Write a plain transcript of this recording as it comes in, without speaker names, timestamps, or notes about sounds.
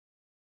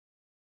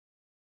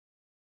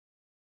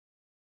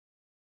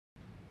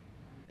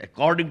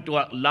According to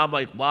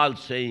Allama Iqbal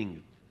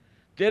saying,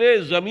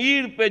 तेरे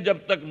ज़मीर पे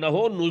जब तक न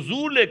हो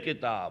नुज़ूल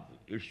किताब,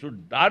 it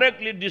should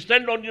directly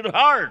descend on your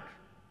heart.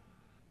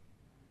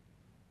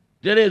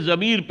 तेरे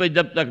ज़मीर पे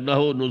जब तक न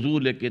हो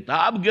नुज़ूल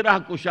किताब, गिरह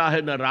कुशा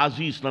है न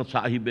राजी न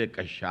Sahib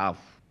कशाफ.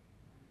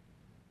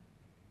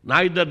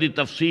 Neither the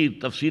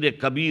tafsir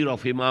Kabir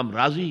of Imam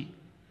Razi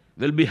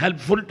will be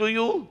helpful to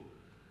you,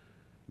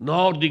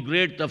 nor the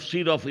great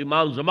tafsir of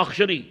Imam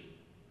Zamakhshari,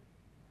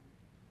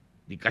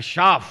 the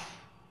Kashaf,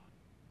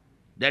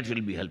 that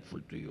will be helpful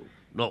to you.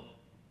 No.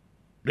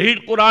 Read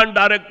Quran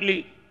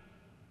directly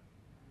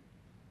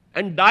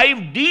and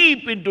dive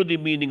deep into the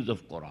meanings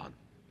of Quran,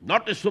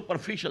 not a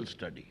superficial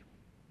study.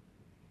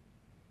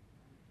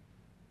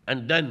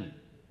 And then,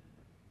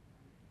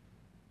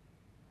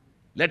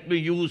 let me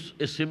use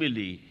a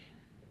simile.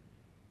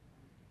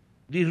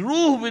 The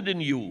ruh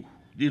within you,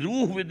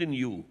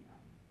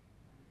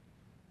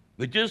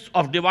 which is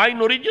of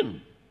divine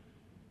origin,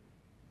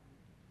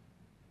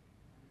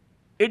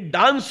 it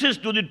dances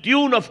to the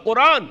tune of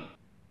Quran.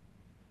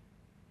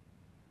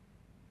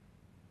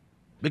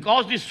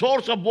 Because the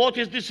source of both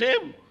is the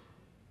same.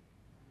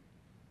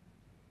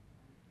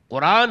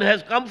 Quran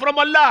has come from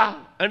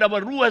Allah and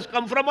our ruh has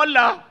come from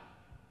Allah.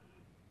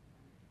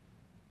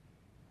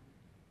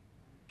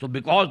 So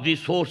because the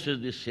source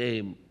is the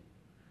same,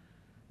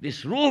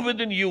 this ruh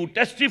within you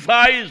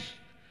testifies,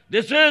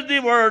 this is the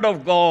word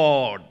of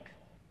God.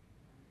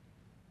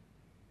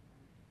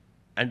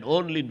 And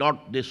only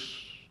not this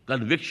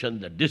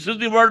conviction that this is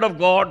the word of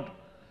God,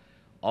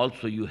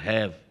 also you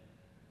have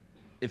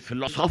a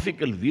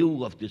philosophical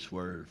view of this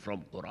world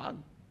from Quran.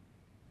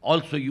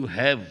 Also you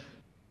have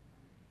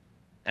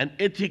an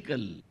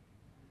ethical,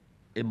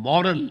 a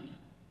moral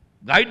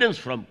guidance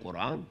from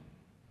Quran.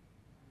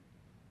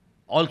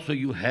 Also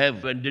you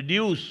have and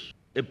deduce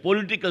a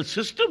political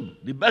system,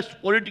 the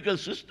best political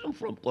system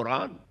from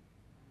Quran.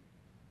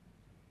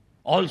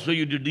 Also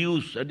you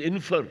deduce and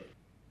infer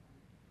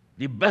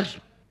the best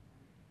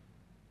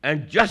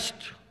and just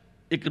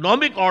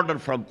economic order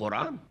from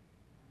Quran.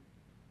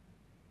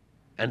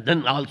 And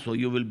then also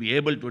you will be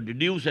able to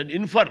deduce and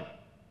infer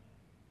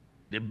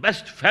the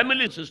best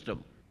family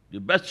system, the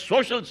best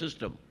social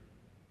system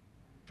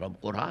from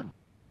Quran.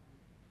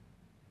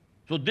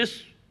 So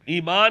this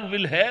Iman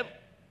will have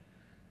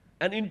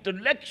an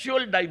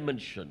intellectual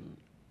dimension.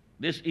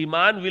 This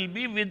Iman will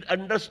be with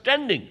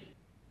understanding.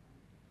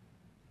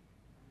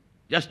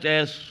 Just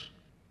as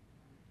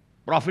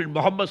Prophet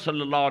Muhammad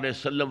sallallahu alaihi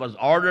wasallam was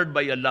ordered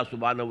by Allah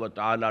subhanahu wa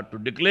ta'ala to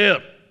declare,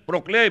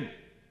 proclaim,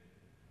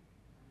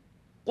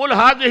 قُلْ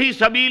هَذِهِ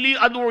سَبِيلِي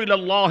أَدْعُو إِلَى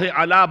اللَّهِ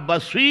عَلَى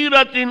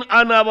بَصِيرَةٍ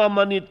أَنَا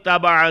وَمَنِ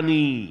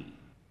اتَّبَعَنِي.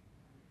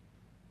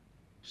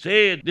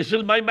 Say, this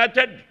is my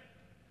method.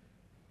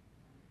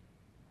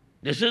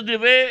 This is the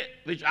way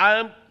which I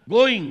am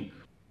going.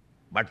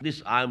 But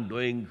this I am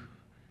doing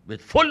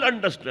with full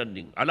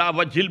understanding. عَلَى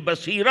وَجْهِ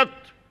الْبَصِيرَةِ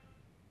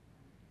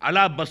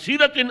عَلَى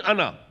بَصِيرَةٍ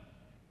أَنَا.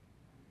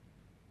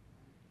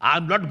 I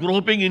am not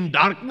groping in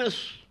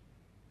darkness.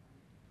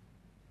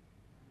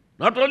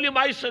 Not only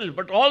myself,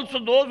 but also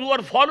those who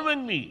are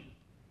following me.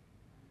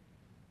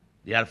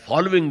 They are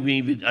following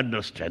me with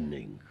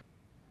understanding,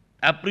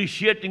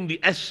 appreciating the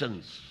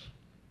essence,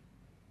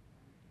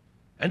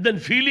 and then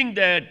feeling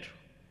that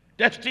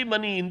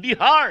testimony in the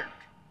heart.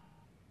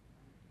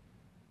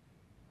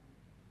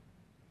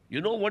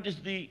 You know what is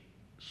the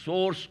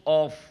source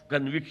of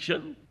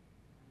conviction?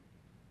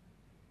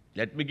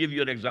 Let me give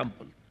you an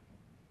example.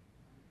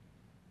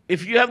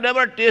 If you have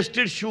never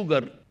tasted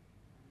sugar,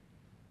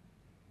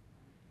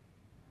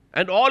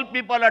 and all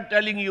people are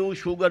telling you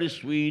sugar is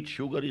sweet,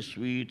 sugar is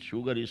sweet,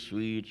 sugar is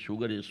sweet,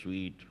 sugar is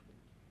sweet,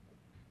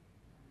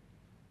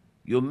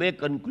 you may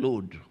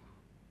conclude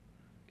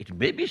it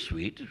may be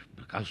sweet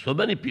because so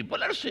many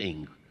people are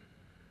saying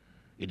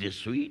it is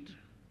sweet.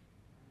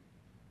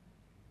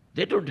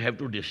 They don't have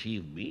to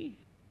deceive me.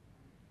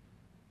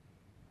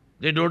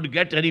 They don't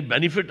get any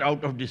benefit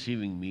out of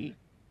deceiving me.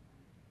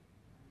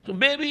 So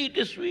maybe it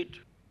is sweet.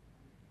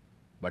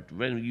 But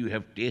when you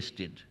have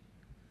tasted,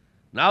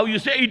 now you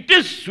say it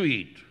is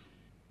sweet.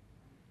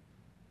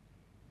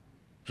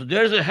 So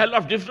there is a hell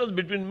of difference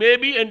between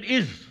maybe and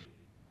is.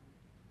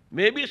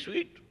 Maybe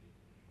sweet.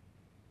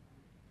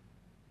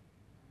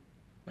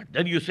 But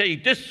then you say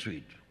it is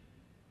sweet.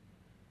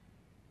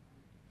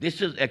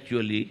 This is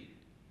actually,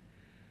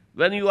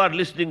 when you are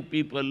listening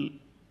people,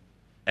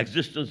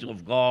 existence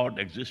of God,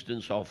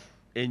 existence of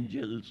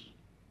angels,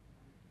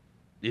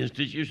 the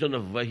institution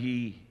of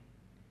Wahi,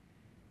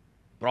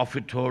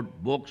 prophethood,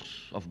 books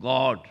of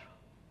God,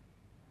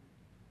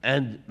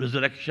 and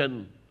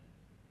resurrection,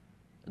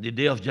 the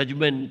day of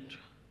judgment,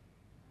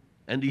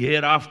 and the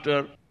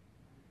hereafter,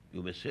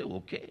 you may say,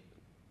 okay,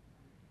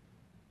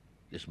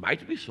 this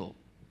might be so.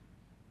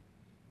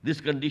 This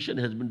condition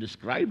has been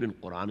described in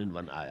Quran in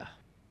one ayah.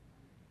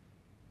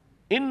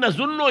 إِنَّ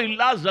ظُنُّ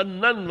إِلَّا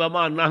ظَنًّا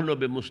وَمَا نَحْنُ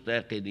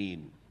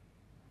بِمُسْتَيْقِنِينَ.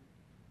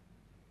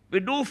 We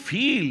do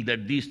feel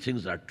that these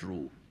things are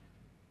true.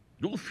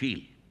 Do feel.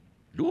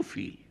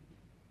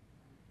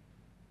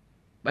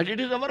 But it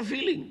is our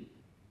feeling.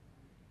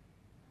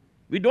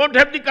 We don't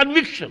have the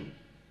conviction.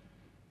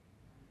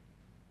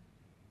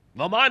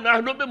 وَمَا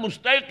نَحْنُ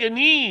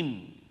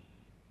بِمُسْتَيْقِنِينَ.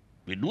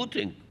 We do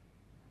think,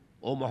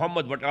 oh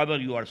Muhammad, whatever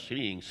you are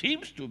saying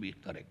seems to be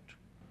correct.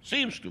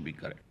 Seems to be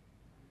correct.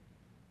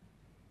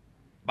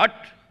 But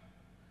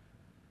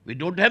we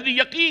don't have the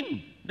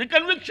yaqeen, the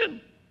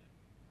conviction.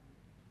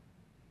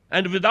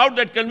 And without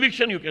that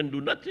conviction, you can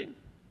do nothing.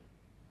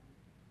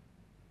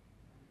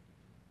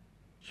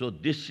 So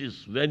this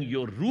is when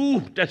your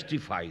ruh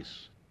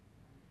testifies.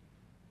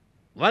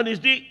 One is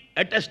the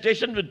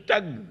attestation with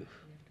tongue,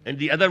 and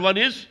the other one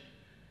is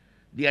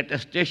the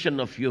attestation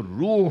of your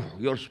ruh,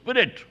 your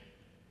spirit,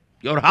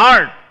 your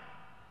heart,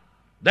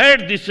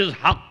 that this is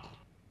haqq.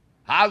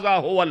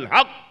 Haza huwa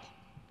al-haqq.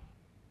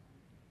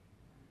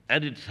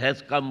 And it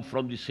has come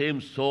from the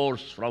same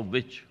source from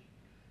which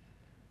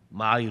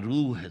my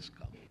ruh has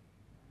come.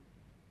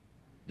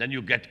 Then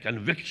you get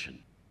conviction.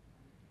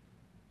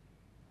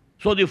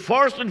 So the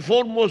first and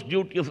foremost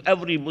duty of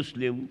every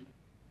Muslim,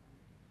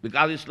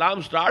 because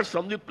Islam starts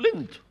from the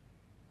plinth.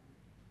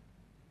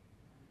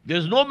 There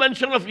is no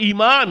mention of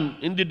Iman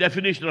in the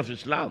definition of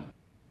Islam.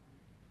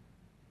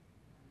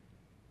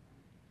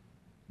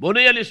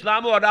 Bunay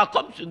al-Islamu ala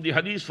khams, in the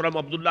hadith from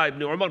Abdullah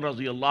ibn Umar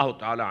radiyallahu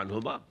ta'ala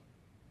anhuma.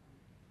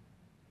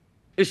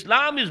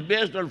 Islam is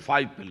based on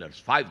 5 pillars,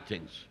 5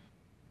 things.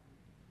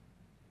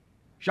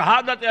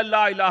 Shahadat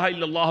Allah ilaha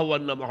illallah wa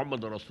anna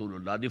Muhammad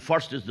Rasulullah. The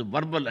first is the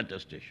verbal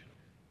attestation.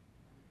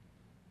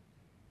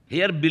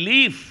 Here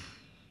belief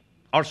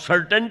or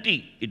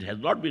certainty, it has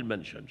not been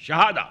mentioned.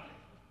 Shahada,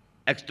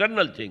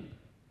 external thing.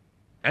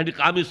 And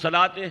iqami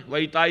salate, wa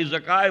ita'i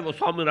zakah, wa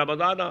sawmi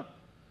ramadana,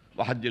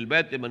 wa hajjil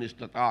bayt man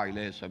istata'a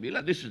ilayhi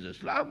sabila. This is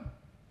Islam.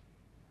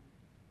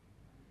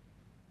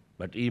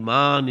 But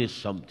Iman is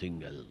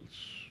something else.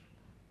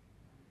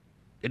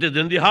 It is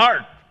in the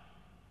heart.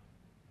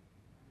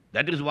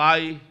 That is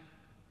why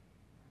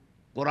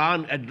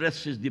Quran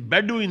addresses the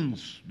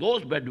Bedouins,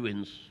 those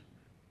Bedouins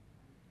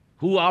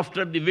who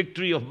after the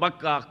victory of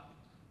Makkah,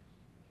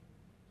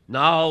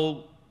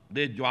 now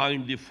they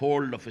joined the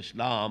fold of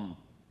Islam.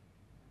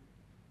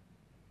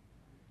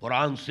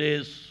 Quran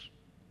says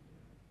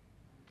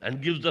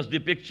and gives us the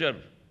picture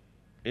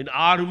in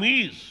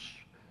armies,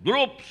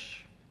 groups.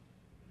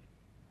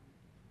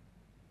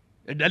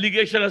 A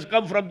delegation has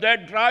come from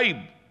that tribe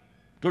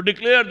to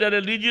declare their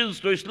allegiance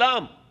to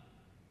Islam.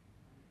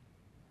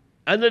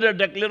 Another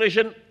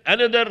declaration,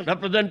 another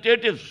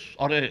representatives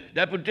or a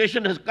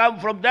deputation has come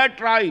from that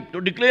tribe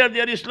to declare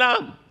their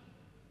Islam.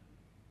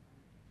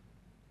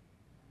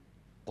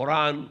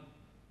 Quran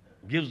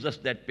gives us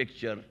that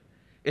picture.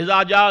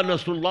 إِذَا جَاءَ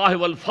نَصْرُ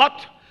اللَّهِ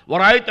وَالْفَتْحُ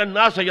وَرَأَيْتَ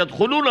النَّاسَ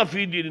يَدْخُلُونَ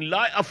فِي دِينِ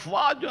اللَّهِ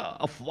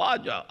أَفْوَاجًا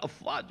أَفْوَاجًا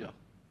أَفْوَاجًا.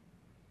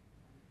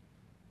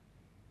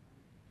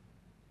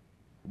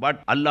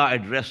 But Allah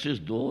addresses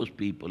those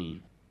people.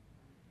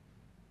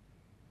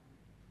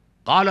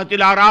 قالت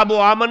الأعراب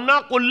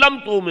آمنا قل لم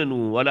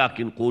تؤمنوا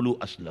ولكن قولوا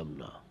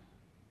أسلمنا.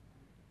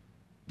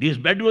 These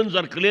Bedouins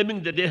are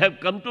claiming that they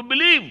have come to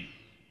believe.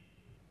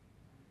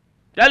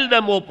 Tell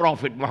them, O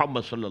Prophet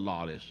Muhammad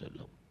sallallahu alaihi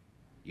wasallam,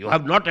 you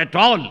have not at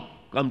all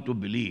come to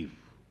believe.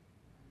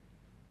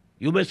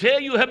 You may say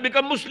you have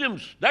become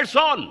Muslims, that's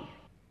all.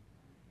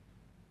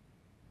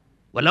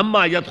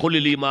 وَلَمَّا يَدْخُلِ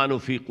الْإِيمَانُ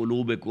فِي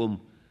قُلُوبِكُمْ.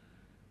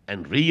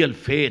 And real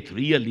faith,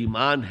 real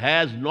Iman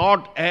has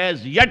not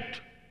as yet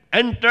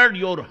entered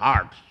your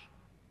hearts.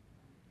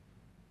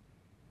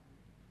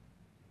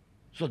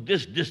 So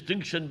this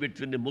distinction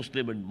between a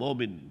Muslim and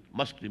Momin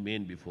must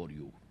remain before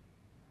you.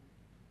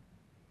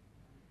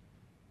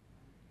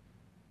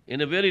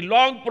 In a very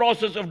long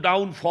process of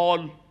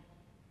downfall,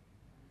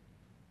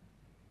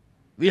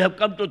 we have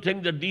come to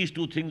think that these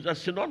two things are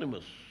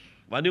synonymous.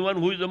 Anyone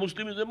who is a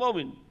Muslim is a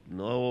Momin.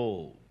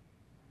 No.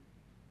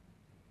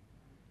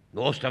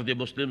 Most of the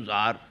Muslims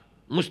are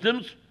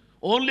Muslims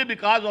only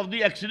because of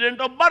the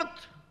accident of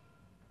birth.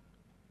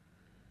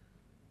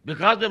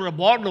 Because they were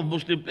born of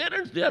Muslim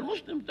parents, they are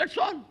Muslims, that's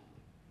all.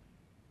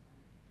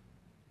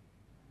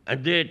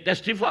 And they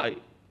testify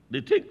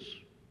the things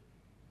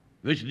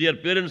which their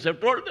parents have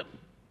told them.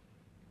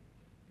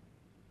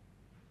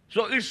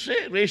 So it's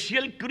a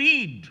racial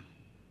creed.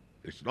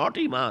 It's not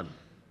Iman.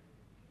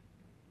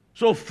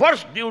 So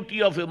first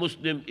duty of a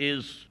Muslim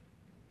is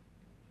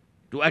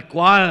to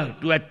acquire,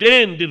 to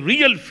attain the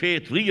real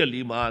faith, real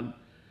Iman.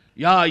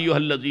 Ya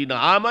ayyuhalladhina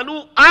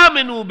amanu,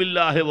 aminu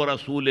billahi wa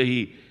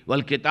rasulihi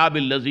wal kitab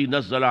allazi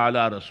nazzala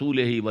ala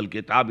rasulihi wal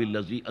kitab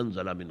allazi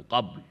anzala min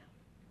qabl.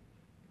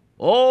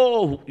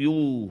 Oh,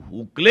 you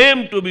who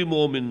claim to be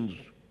Momins,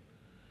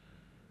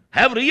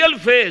 have real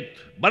faith,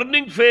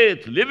 burning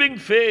faith, living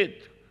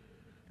faith,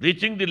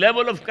 reaching the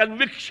level of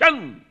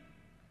conviction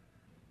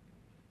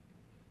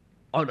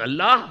on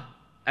Allah,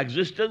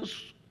 existence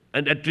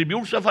and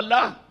attributes of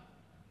Allah,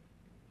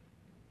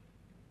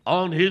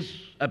 on His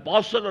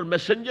apostle or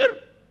messenger,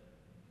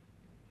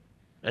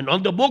 and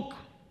on the book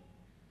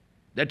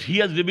that He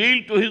has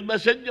revealed to His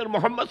messenger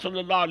Muhammad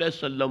sallallahu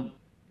alaihi wasallam,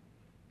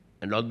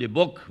 and on the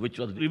book which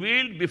was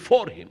revealed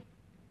before him.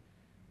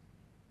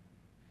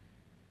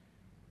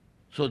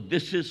 So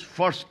this is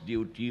first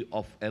duty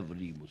of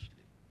every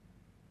Muslim.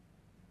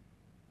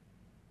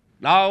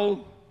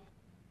 Now,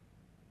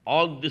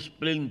 on this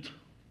plinth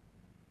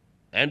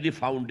and the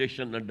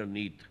foundation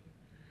underneath,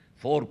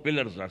 four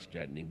pillars are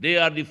standing. They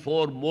are the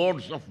four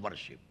modes of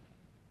worship.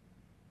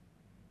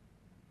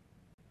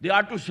 They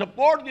are to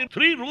support the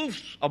three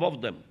roofs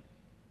above them.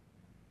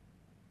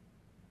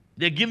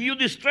 They give you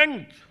the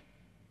strength.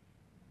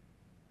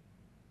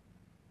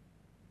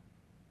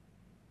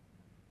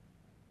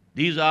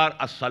 These are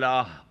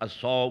as-salah,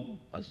 as-sawm,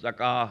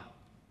 as-zakah,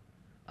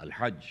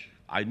 al-hajj.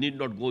 I need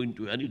not go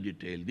into any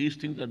detail. These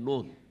things are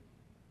known.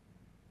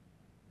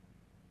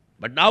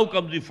 But now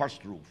comes the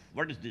first roof.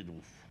 What is the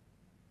roof?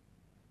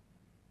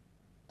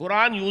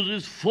 Quran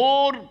uses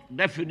four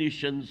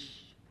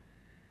definitions,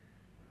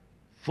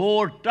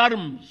 four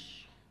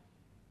terms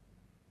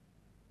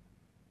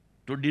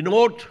to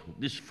denote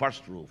this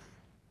first roof.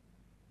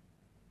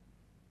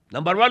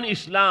 Number one,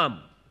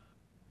 Islam.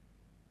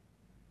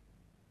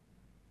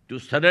 To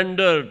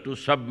surrender, to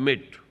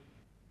submit.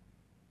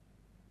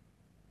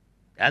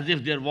 As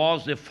if there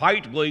was a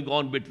fight going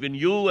on between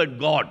you and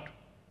God.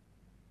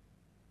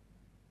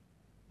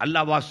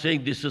 Allah was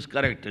saying this is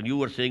correct and you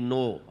were saying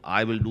no,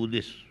 I will do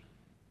this.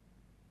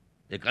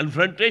 A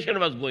confrontation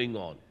was going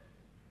on.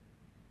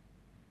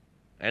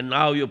 And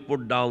now you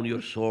put down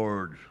your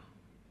sword.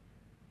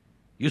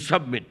 You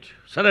submit,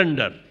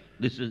 surrender.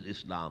 This is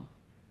Islam.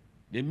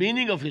 The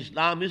meaning of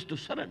Islam is to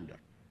surrender.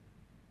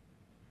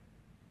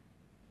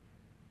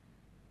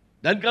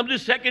 Then comes the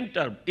second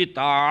term,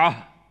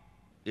 ita'ah.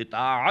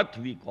 Ita'at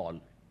we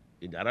call.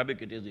 In Arabic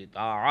it is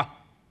ita'ah.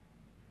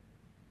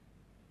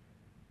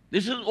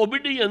 This is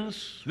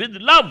obedience with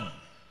love.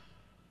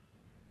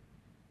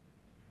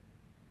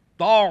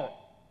 Ta'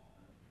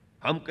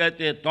 हम कहते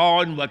हैं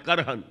ta'an wa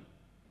karhan.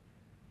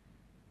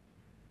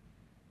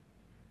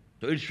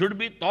 So it should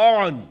be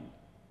ta'an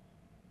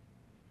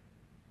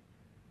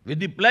with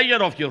the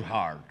pleasure of your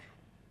heart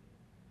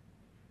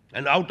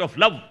and out of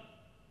love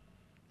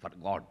for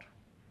God.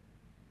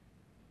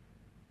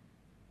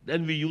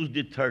 Then we use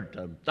the third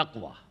term,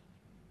 taqwa.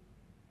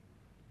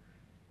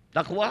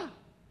 Taqwa,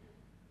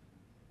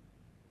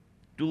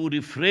 to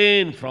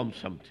refrain from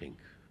something.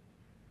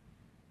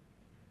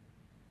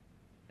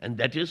 And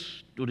that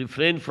is to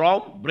refrain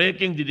from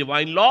breaking the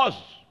divine laws.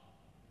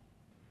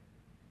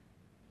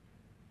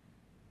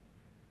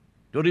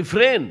 To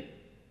refrain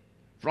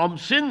from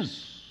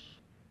sins,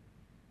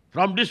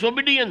 from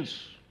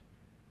disobedience,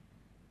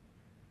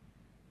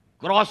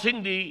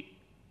 crossing the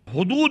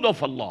hudud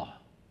of Allah.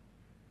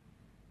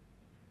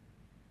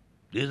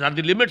 These are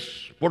the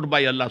limits put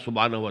by Allah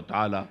subhanahu wa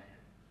ta'ala,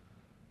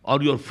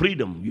 or your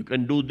freedom. You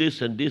can do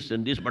this and this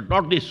and this, but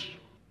not this.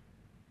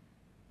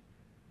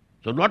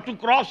 So not to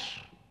cross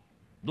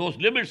those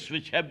limits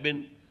which have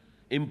been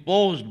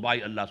imposed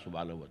by Allah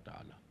subhanahu wa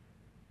ta'ala.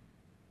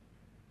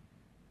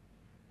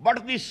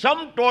 But the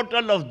sum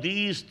total of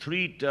these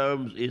three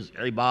terms is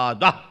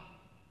ibadah.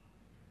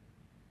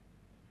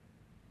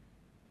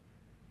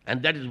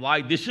 And that is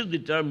why this is the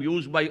term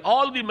used by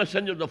all the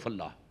messengers of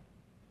Allah.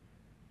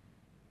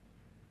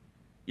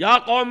 Ya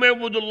qawmi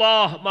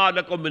ibudullah ma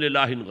lakum min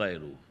ilahin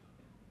ghayru.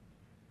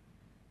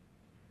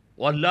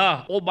 O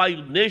Allah, O my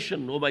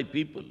nation, O my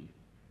people,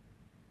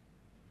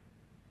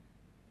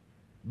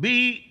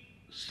 be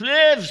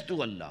slaves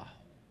to Allah.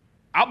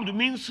 Abd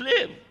means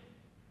slave.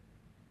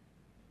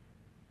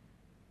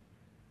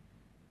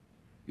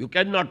 You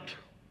cannot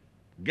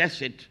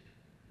guess it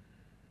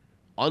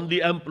on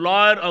the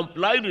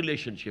employer-employee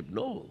relationship.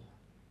 No.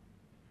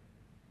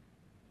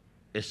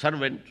 A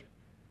servant,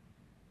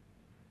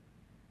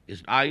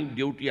 his time,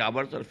 duty,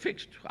 hours are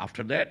fixed.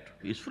 After that,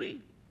 he is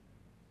free.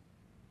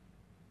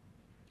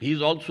 He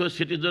is also a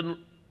citizen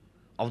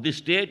of the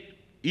state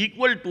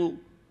equal to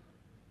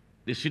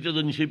the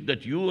citizenship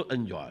that you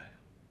enjoy.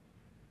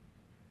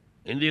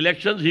 In the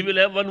elections, he will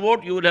have one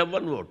vote, you will have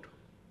one vote.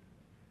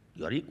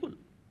 You are equal.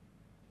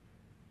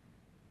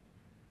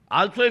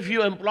 Also, if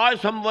you employ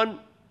someone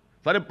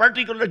for a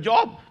particular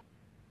job,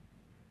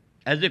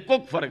 as a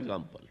cook, for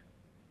example,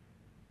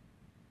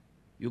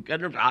 you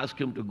cannot ask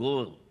him to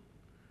go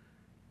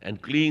and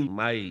clean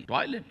my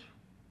toilet.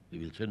 He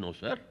will say, no,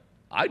 sir,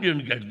 I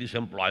didn't get this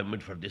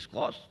employment for this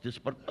cause, this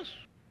purpose.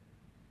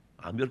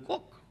 I'm your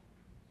cook.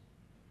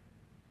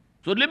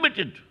 So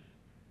limited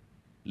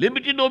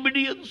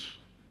obedience,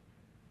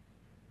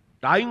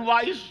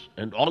 time-wise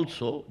and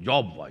also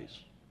job-wise.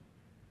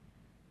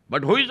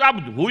 But who is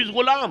abd? Who is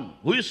ghulam?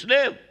 Who is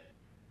slave?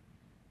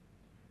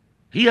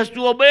 He has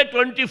to obey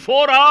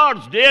 24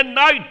 hours, day and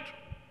night.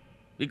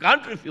 He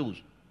can't refuse.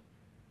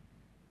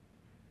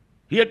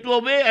 He has to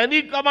obey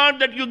any command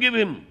that you give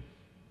him.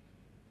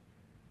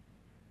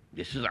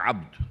 This is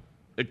abd.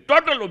 A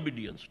total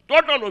obedience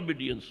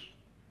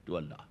to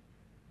Allah.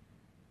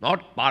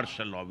 Not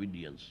partial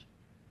obedience.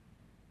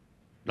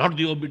 Not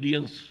the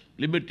obedience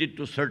limited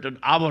to certain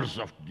hours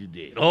of the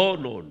day. No,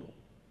 no, no.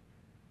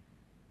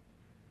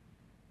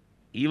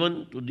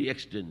 Even to the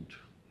extent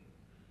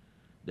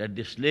that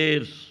the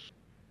slaves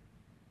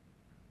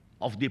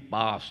of the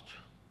past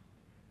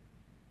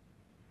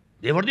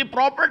They were the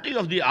property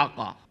of the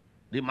Aqa,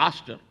 the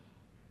master.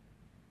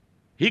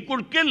 He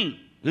could kill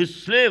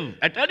his slave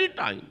at any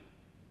time,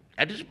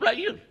 at his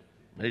pleasure.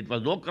 And it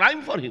was no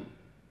crime for him.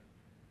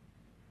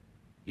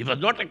 He was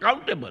not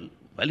accountable.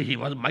 Well, he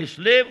was my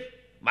slave,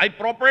 my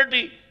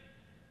property.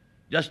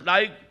 Just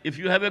like if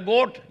you have a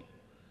goat,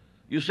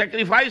 you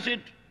sacrifice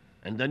it,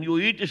 and then you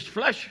eat its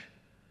flesh.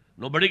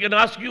 Nobody can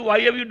ask you, why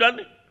have you done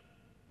it?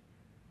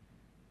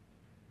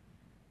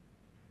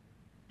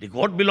 The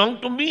goat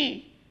belonged to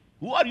me.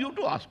 Who are you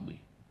to ask me?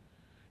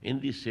 In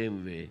the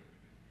same way,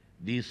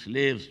 these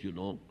slaves,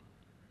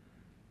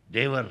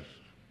 they were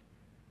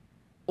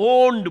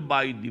owned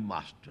by the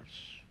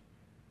masters.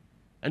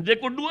 And they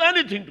could do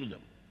anything to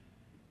them.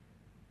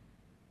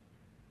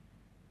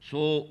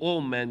 So,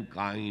 O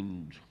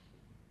mankind,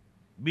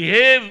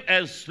 behave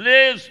as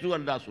slaves to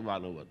Allah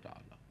subhanahu wa ta'ala.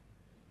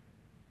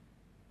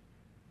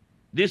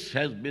 This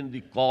has been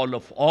the call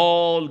of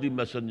all the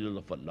messengers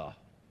of Allah.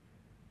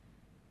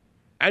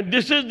 And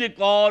this is the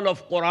call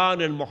of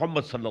Quran and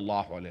Muhammad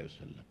sallallahu alayhi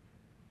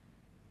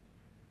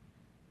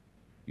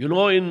wa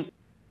sallam. In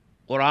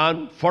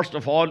Quran, first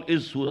of all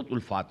is Surah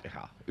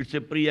Al-Fatiha. It's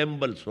a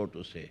preamble, so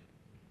to say.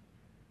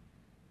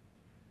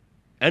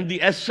 And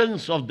the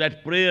essence of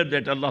that prayer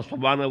that Allah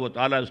subhanahu wa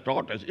ta'ala has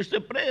taught us, it's a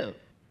prayer.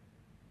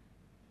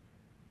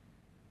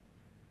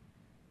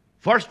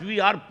 First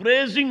we are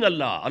praising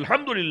Allah.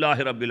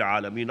 Alhamdulillahi Rabbil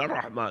Alameen,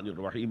 Ar-Rahman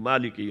Ar-Rahim,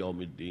 Maliki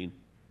Yawmiddin.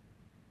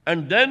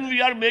 And then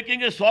we are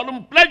making a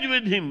solemn pledge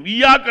with Him.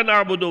 Iyaka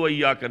na'budu wa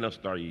iyaka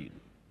nasta'een.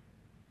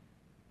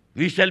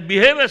 We shall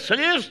behave as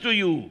slaves to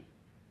you.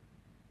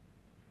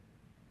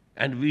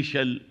 And we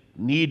shall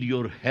need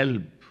your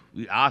help.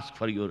 We ask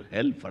for your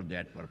help for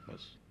that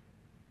purpose.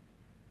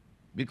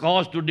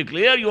 Because to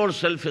declare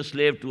yourself a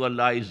slave to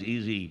Allah is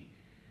easy.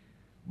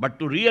 But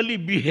to really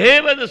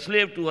behave as a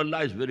slave to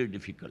Allah is very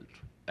difficult.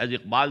 As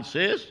Iqbal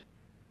says,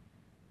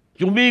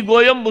 Chumi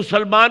goyam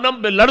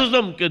musalmanam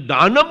belarzam ke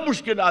danam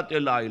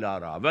mushkilate la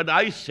ilara. When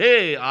I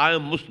say I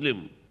am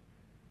Muslim,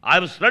 I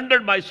have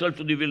surrendered myself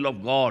to the will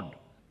of God,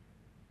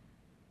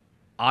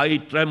 I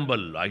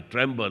tremble,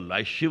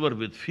 I shiver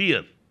with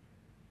fear.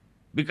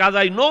 Because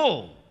I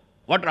know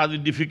what are the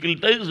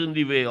difficulties in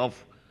the way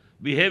of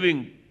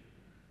behaving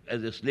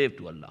as a slave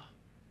to Allah.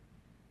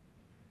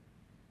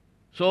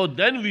 So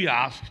then we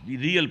ask, the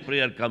real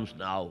prayer comes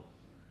now.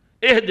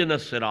 Ihdina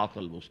as-sirat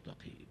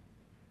al-mustaqim.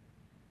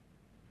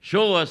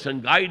 Show us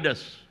and guide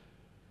us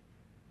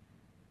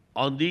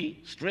on the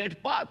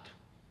straight path.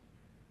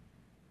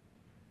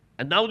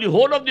 And now the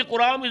whole of the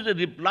Quran is a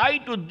reply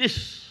to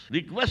this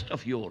request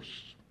of yours.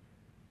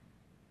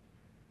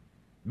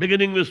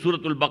 Beginning with Surah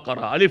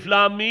Al-Baqarah. Alif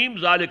Lam Mim,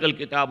 Zalika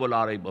al-Kitabu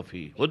la rayba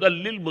fihi.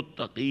 Hudan lil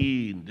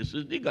muttaqeen. This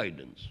is the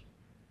guidance.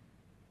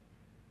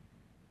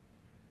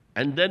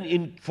 And then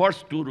in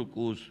first two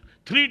rukus,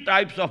 three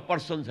types of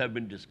persons have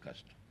been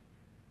discussed.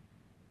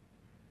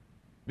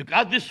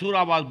 Because this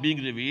surah was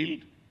being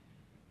revealed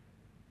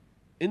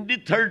in the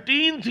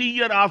 13th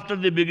year after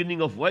the beginning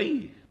of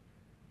Wahy.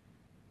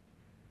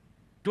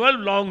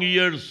 12 long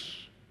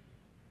years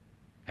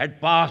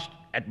had passed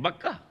at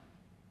Makkah.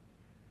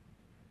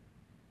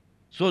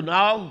 So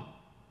now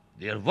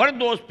there were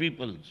those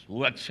people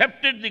who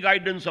accepted the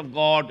guidance of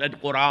God and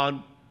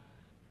Quran.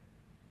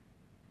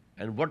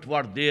 And what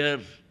were their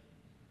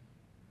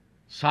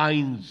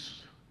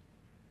signs?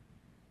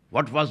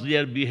 What was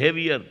their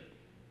behavior?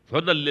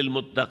 هُدًى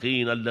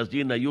لِّلْمُتَّقِينَ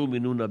الَّذِينَ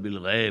يُؤْمِنُونَ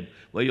بِالْغَيْبِ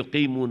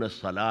وَيُقِيمُونَ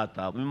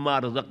الصَّلَاةَ وَمِمَّا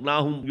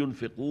رَزَقْنَاهُمْ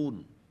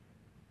يُنْفِقُونَ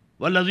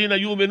وَالَّذِينَ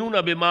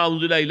يُؤْمِنُونَ بِمَا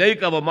أُنزِلَ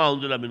إِلَيْكَ وَمَا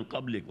أُنزِلَ مِن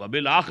قَبْلِكَ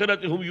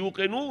وَبِالْآخِرَةِ هُمْ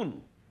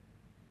يُوقِنُونَ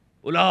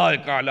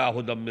أُولَٰئِكَ عَلَىٰ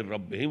هُدًى مِّن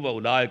رَّبِّهِمْ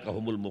وَأُولَٰئِكَ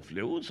هُمُ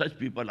الْمُفْلِحُونَ. Such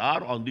people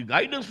are on the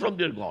guidance from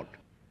their God.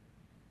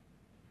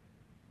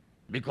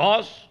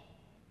 Because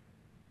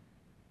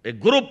a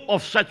group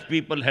of such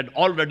people had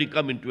already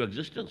come into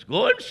existence.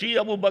 Go and see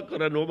Abu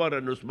Bakr and Umar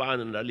and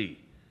Usman and Ali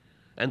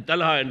and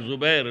Talha and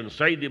Zubair and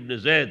Said ibn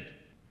Zayd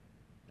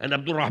and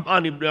Abdul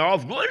Rahman ibn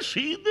Auf. Go and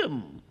see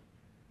them.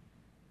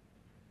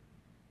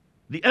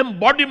 The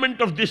embodiment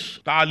of this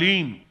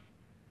ta'aleem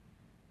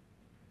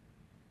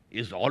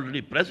is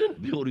already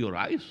present before your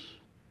eyes.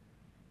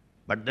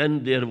 But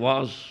then there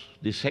was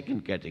the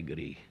second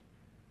category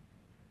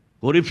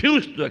who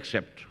refused to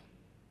accept.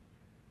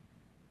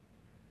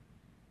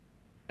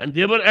 And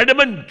they were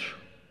adamant.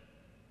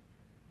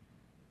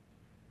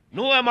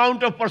 No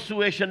amount of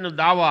persuasion and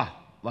dawah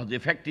was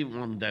effective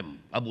on them.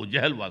 Abu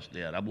Jahl was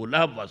there, Abu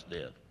Lahab was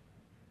there,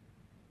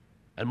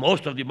 and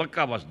most of the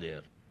Makkah was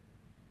there.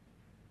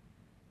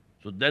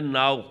 So then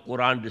now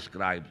Quran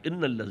describes,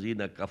 إِنَّ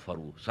الَّذِينَ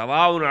كَفَرُوا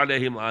سَوَاءٌ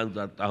عَلَيْهِمْ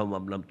أَنذَرْتَهُمْ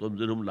أَمْ لَمْ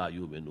تُنذِرْهُمْ لَا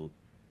يُؤْمِنُونَ.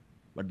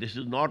 But this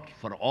is not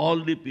for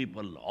all the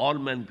people, all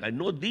mankind.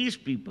 No, these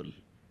people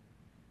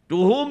to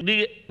whom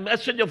the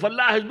message of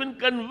Allah has been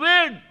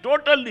conveyed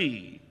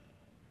totally,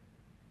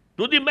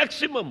 to the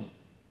maximum.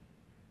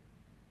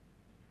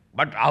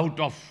 But out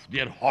of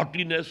their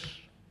haughtiness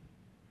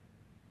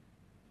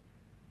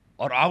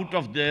or out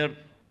of their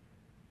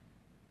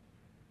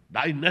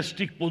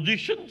dynastic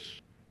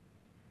positions,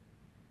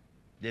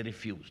 they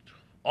refused.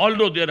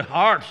 Although their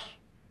hearts,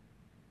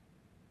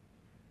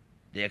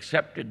 they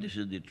accepted this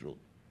is the truth.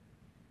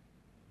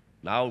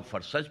 Now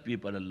for such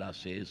people Allah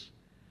says,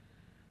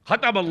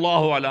 ختم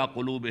الله على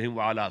قلوبهم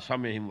وعلى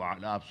سمعهم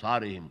وعلى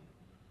أبصارهم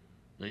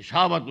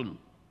غشاوة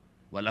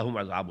ولهم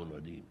عذاب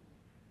عظيم.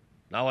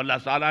 Now Allah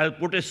Ta'ala has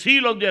put a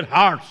seal on their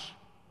hearts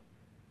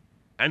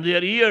and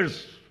their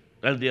ears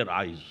and their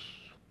eyes.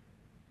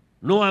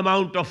 No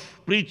amount of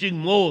preaching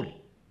more,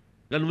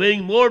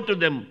 conveying more to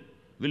them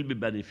will be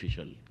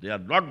beneficial. They are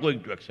not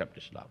going to accept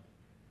Islam.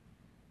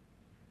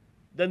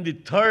 Then the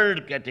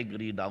third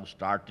category now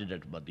started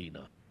at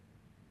Medina.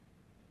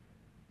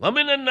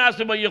 وَمِنَ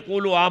النَّاسِ مَن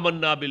يَقُولُ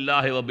آمَنَّا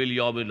بِاللَّهِ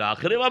وَبِالْيَوْمِ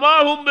الْآخِرِ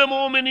وَمَا هُمْ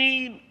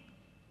بِمُؤْمِنِينَ.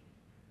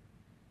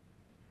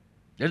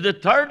 There's a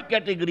third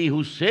category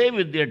who say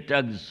with their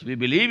tongues, we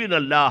believe in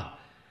Allah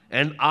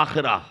and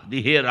Akhirah,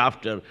 the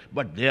hereafter,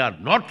 but they are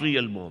not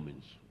real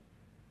Momins.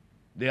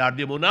 They are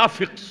the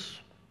munafiqs.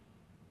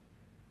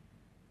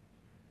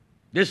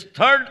 This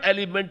third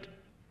element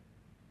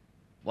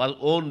was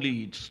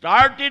only, it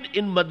started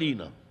in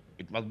Medina.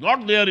 It was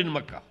not there in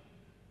Mecca.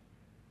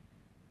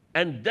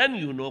 And then,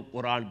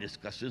 Quran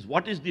discusses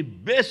what is the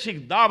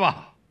basic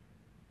dawah,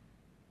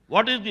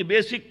 what is the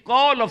basic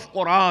call of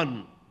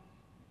Quran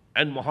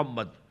and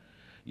Muhammad.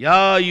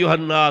 Ya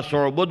ayyuhan nas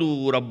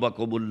u'budu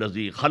rabbakum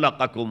allazi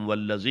khalaqakum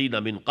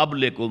wallazina min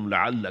qablikum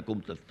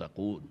la'allakum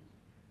tattaqun.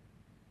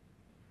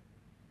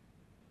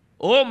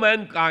 O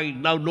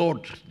mankind, now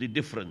note the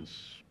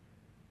difference.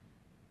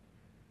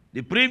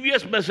 The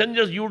previous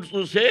messengers used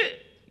to say,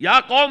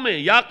 Ya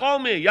qawme, Ya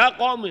qawme, Ya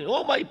qawme,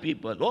 O my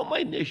people, O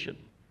my nation,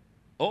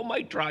 O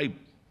my tribe,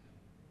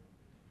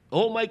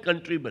 O my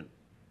countrymen.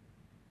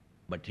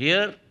 But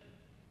here,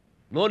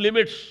 no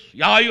limits.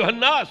 Ya ayyuhan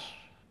nas.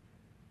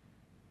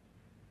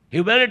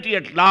 Humanity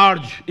at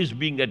large is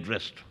being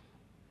addressed.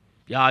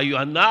 Ya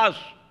ayyuhan nas.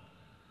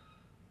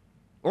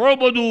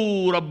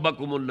 U'budu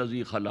rabbakum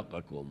allazi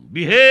khalaqakum.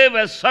 Behave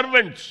as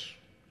servants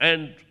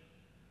and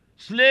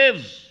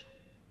slaves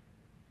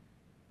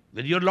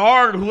with your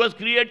Lord who has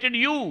created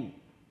you.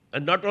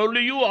 And not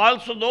only you,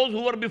 also those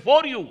who were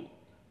before you.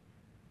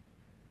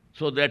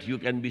 So that you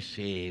can be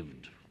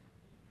saved.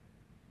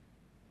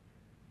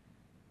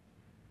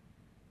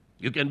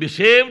 You can be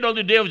saved on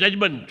the day of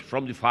judgment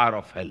from the fire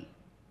of hell.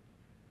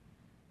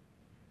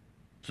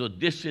 So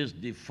this is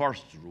the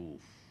first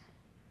roof.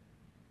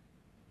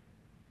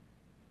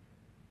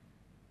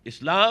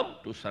 Islam,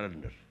 to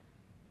surrender.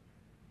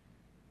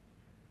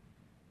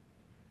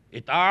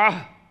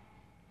 Ita'ah,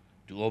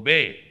 to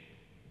obey.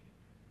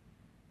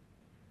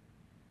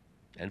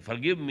 And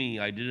forgive me,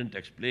 I didn't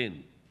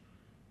explain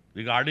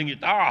regarding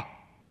ita'ah.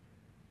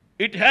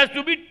 It has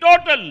to be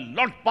total,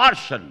 not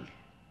partial.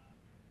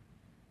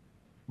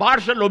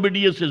 Partial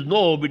obedience is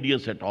no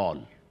obedience at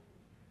all.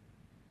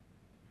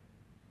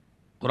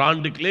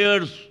 Quran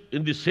declares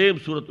in the same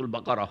Surah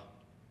Al-Baqarah,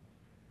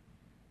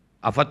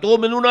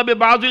 أَفَتُؤْمِنُونَ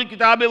بِبَعْضِ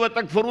الْكِتَابِ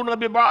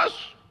وَتَكْفُرُونَ بِبَعْضٍ.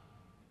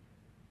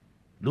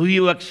 Do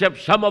you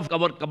accept some of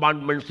our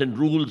commandments and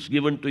rules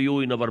given to you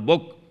in our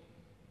book,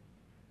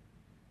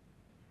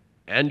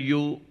 and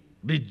you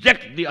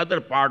reject the other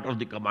part of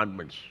the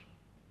commandments?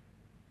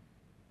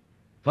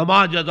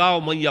 فَمَا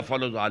جَزَاءُ مَن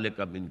يَفْعَلُ ذَلِكَ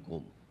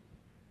مِنكُمْ.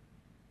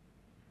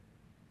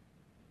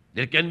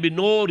 There can be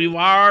no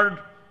reward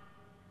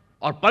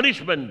or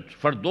punishment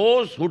for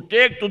those who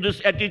take to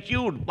this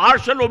attitude,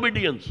 partial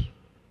obedience.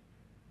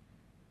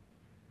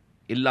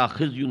 إِلَّا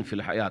خِزْيٌ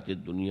فِي الْحَيَاةِ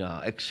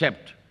الدُّنْيَا.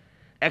 Except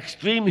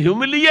extreme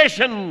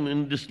humiliation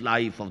in this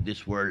life of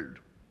this world.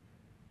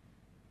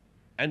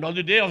 And on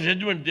the day of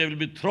judgment, they will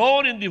be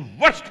thrown in the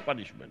worst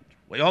punishment.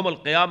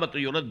 وَيَوْمَ الْقِيَامَةِ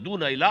يُرَدُّونَ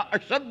إِلَىٰ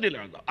أَشَدِّ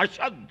الْعَذَابِ.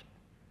 Ashad.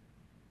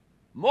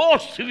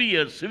 Most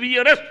severe,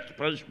 severest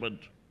punishment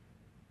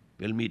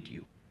will meet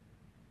you.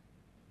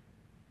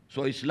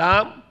 So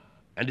Islam,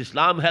 and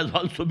Islam has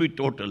also been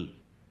total.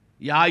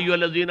 Ya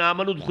ayyuhallazina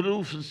amanu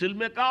udkhulu fis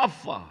silmi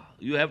kaffa.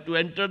 You have to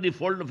enter the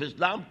fold of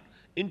Islam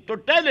in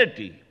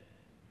totality.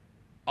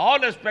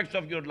 All aspects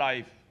of your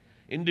life,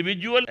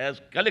 individual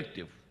as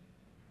collective.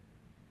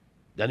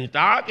 Then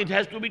ita'at, it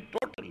has to be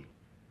total.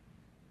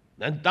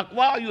 Then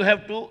taqwa, you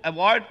have to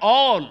avoid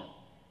all,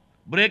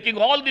 breaking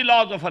all the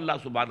laws of Allah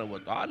subhanahu wa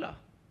ta'ala.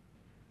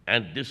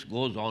 And this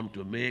goes on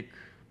to make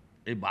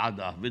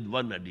ibadah with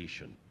one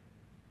addition.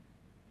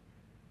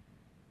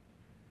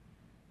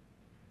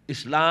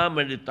 Islam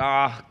and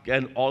ita'ah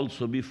can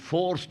also be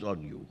forced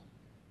on you.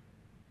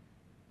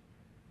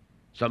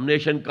 Some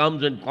nation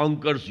comes and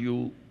conquers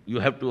you, you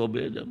have to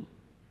obey them.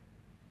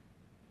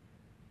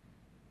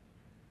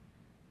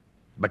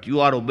 But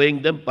you are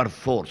obeying them per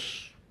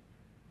force,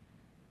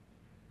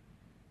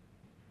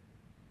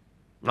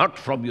 not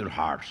from your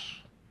hearts,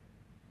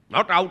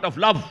 not out of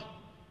love.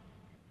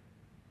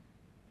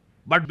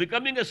 But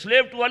becoming a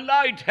slave to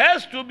Allah, it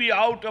has to be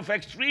out of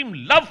extreme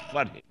love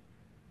for Him.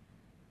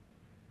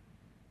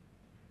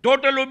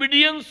 Total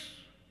obedience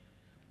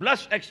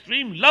plus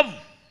extreme love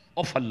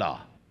of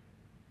Allah.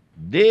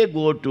 They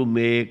go to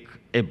make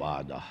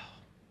ibadah.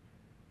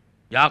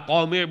 Ya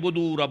qawmi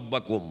ibudu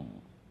rabbakum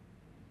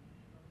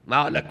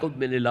ma lakum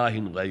min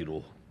ilahin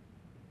ghayruh.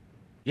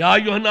 Ya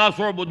ayyuhan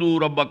nasu ubudu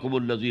rabbakum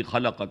allazi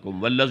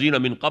khalaqakum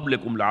wallazina min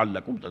qablikum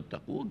la'allakum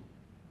tattaqun.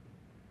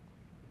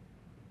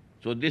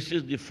 So this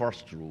is the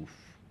first roof.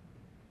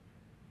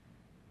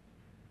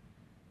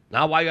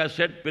 Now I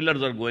said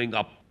pillars are going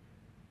up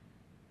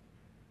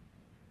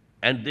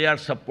and they are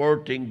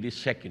supporting the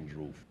second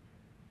roof.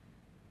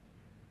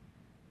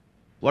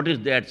 What is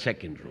that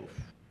second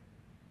roof?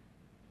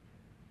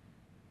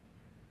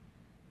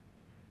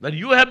 When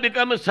you have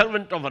become a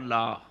servant of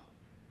Allah,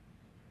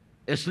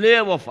 a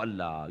slave of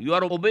Allah, you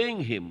are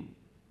obeying Him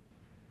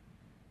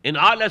in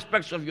all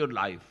aspects of your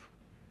life.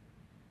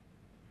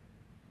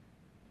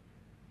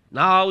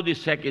 Now the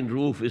second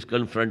roof is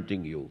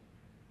confronting you.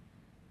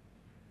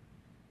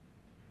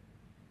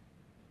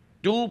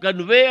 To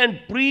convey and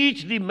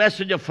preach the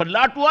message of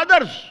Allah to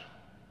others.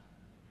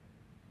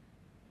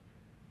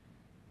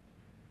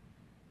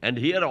 And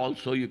here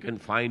also you can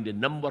find a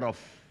number of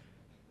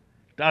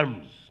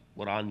terms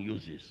Quran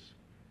uses.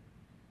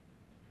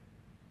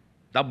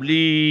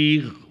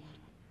 Tabligh.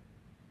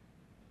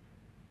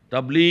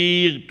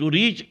 Tabligh, to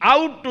reach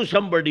out to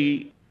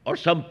somebody or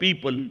some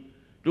people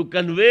to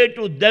convey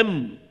to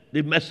them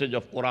the message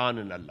of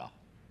Quran and Allah.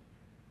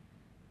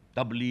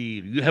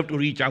 Tabligh, you have to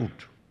reach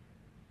out.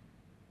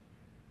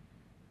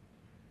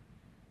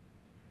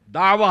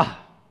 Dawah,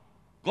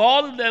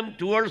 call them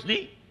towards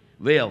the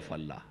way of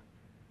Allah.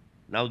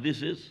 Now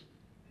this is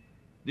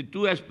the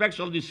two aspects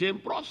of the same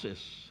process.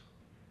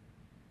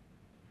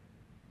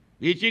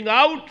 Reaching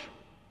out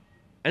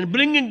and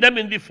bringing them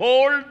in the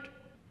fold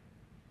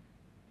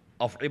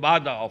of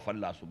ibadah of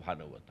Allah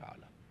subhanahu wa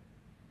ta'ala.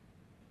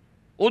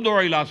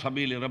 Ud'u ila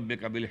sabili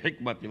rabbika bil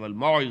hikmati wal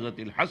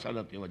mau'izati al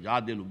hasanati wa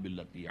jadilu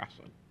billati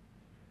ahsan.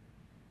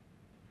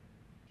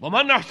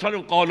 وَمَنْ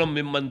أَحْسَنُ قَوْلًا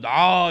مِّمَّنْ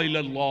دَعَا إِلَى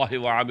اللَّهِ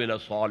وَعَمِلَ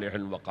صَالِحًا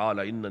وَقَالَ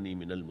إِنَّنِي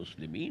مِنَ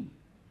الْمُسْلِمِينَ.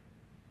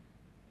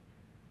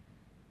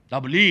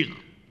 Tabligh.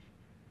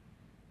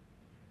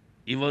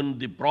 Even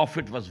the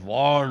Prophet was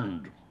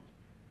warned.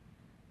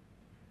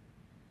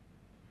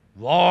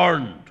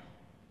 Warned.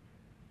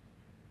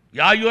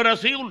 يَا أَيُّهَا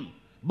الرَّسُولُ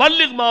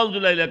بَلِّغْ مَا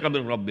أُنزِلَ إِلَيْكَ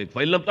مِن رَّبِّكَ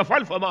فَإِن لَّمْ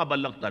تَفْعَلْ فَمَا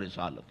بَلَّغْتَ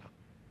رِسَالَتَهُ.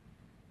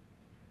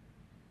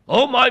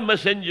 O my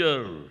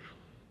messenger,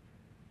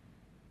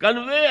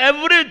 convey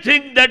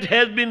everything that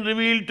has been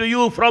revealed to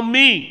you from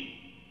me.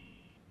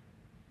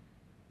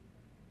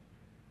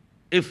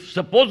 If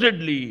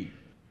supposedly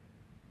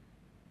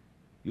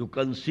you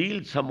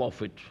concealed some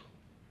of it,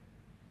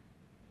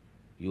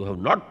 you have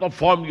not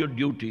performed your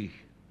duty,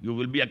 you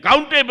will be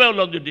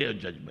accountable on the day of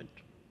judgment.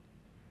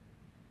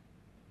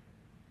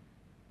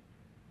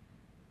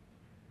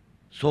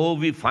 So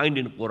we find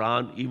in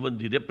Quran even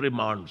the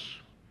reprimands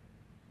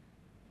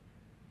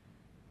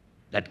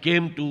that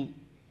came to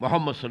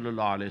Muhammad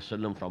sallallahu alayhi wa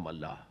sallam from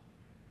Allah.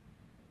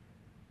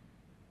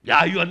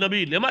 Ya ayyuhan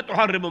nabi, lima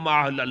tuharrimu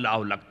ma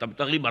ahallallahu lak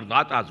tabtaghi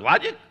mardata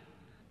azwajik.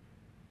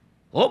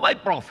 Oh my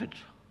prophet,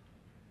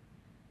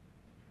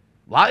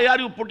 why are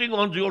you putting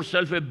on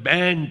yourself a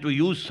ban to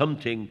use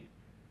something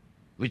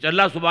which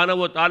Allah subhanahu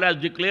wa ta'ala has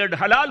declared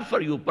halal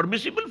for you,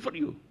 permissible for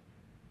you,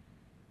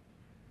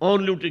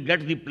 only to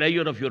get the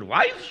pleasure of your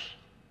wives?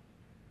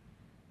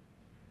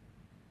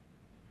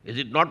 Is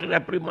it not a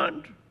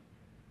reprimand?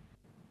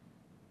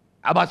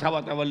 Abasa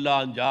wa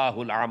tawalla an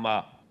ja'ahu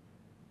al-a'ma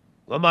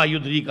wa ma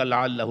yudrika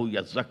la'allahu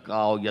yazakka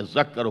aw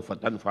yazakkaru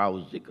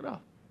fatanfa'u zikra.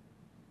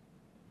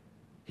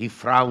 He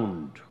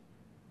frowned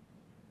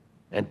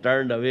and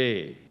turned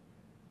away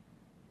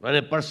when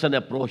a person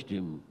approached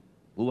him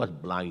who was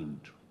blind.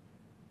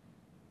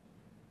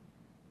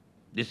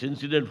 This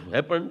incident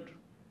happened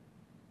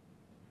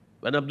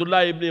when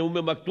Abdullah ibn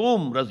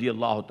Maktoum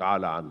raziyallahu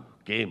ta'ala an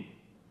came,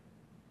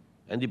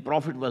 and the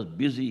Prophet was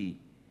busy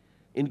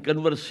in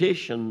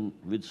conversation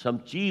with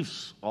some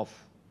chiefs of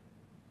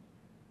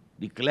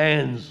the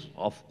clans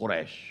of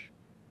Quraysh.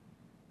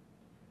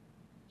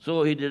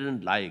 So he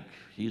didn't like,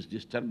 he is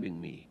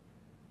disturbing me.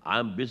 I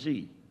am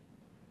busy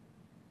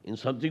in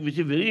something which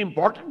is very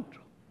important.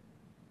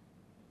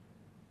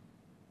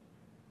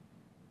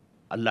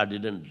 Allah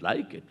didn't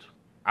like it.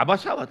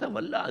 Abasa wa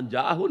tawalla an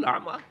ja'ahu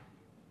al-a'ma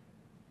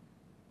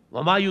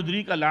wa ma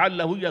yudrika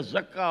la'allahu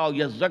yazakka aw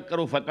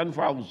yazakkaru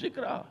fatanfa'u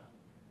zikra.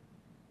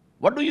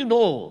 What do you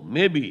know?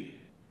 Maybe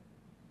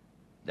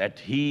that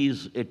he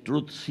is a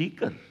truth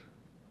seeker.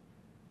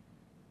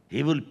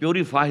 He will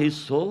purify his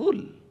soul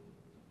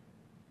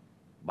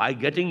by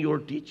getting your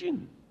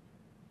teaching.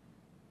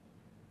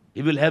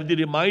 He will have the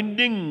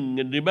reminding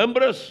and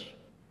remembrance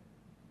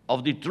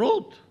of the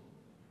truth.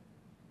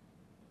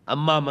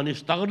 Amma man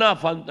istaghna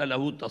fa anta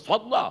lahu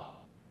tasadda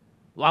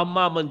wa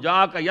amma man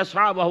ja'aka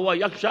yas'a wa huwa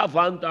yakhsha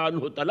fa anta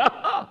anhu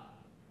talaha.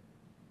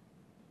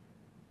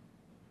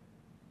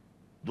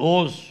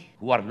 Those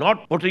who are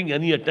not putting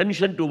any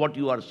attention to what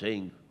you are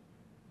saying,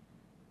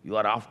 you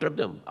are after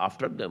them,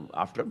 after them,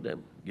 after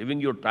them, giving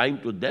your time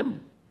to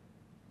them.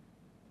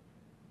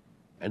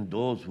 And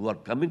those who are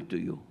coming to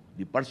you,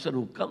 the person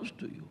who comes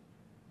to you,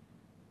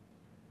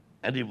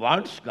 and he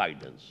wants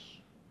guidance,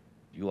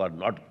 you are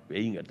not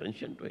paying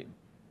attention to him.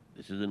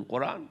 This is in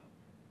Quran.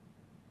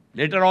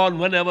 Later on,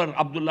 whenever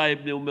Abdullah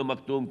ibn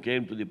Maktoum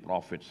came to the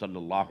Prophet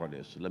sallallahu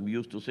alaihi wasallam, he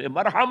used to say,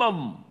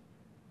 Marhamam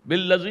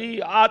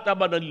billazi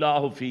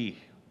atabanallahu fih.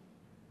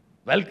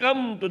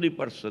 Welcome to the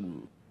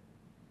person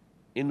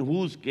in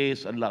whose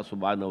case Allah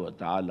subhanahu wa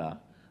ta'ala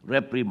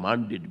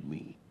reprimanded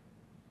me.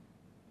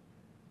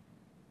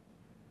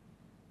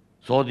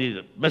 So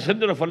the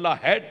Messenger of Allah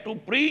had to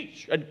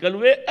preach and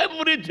convey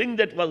everything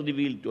that was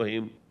revealed to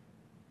him.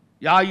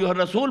 Ya ayyuha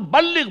Rasul,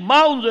 balligh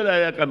ma unzila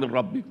ilayka min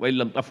rabbik wa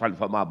illam taf'al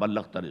fama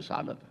ballaghta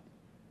risalata.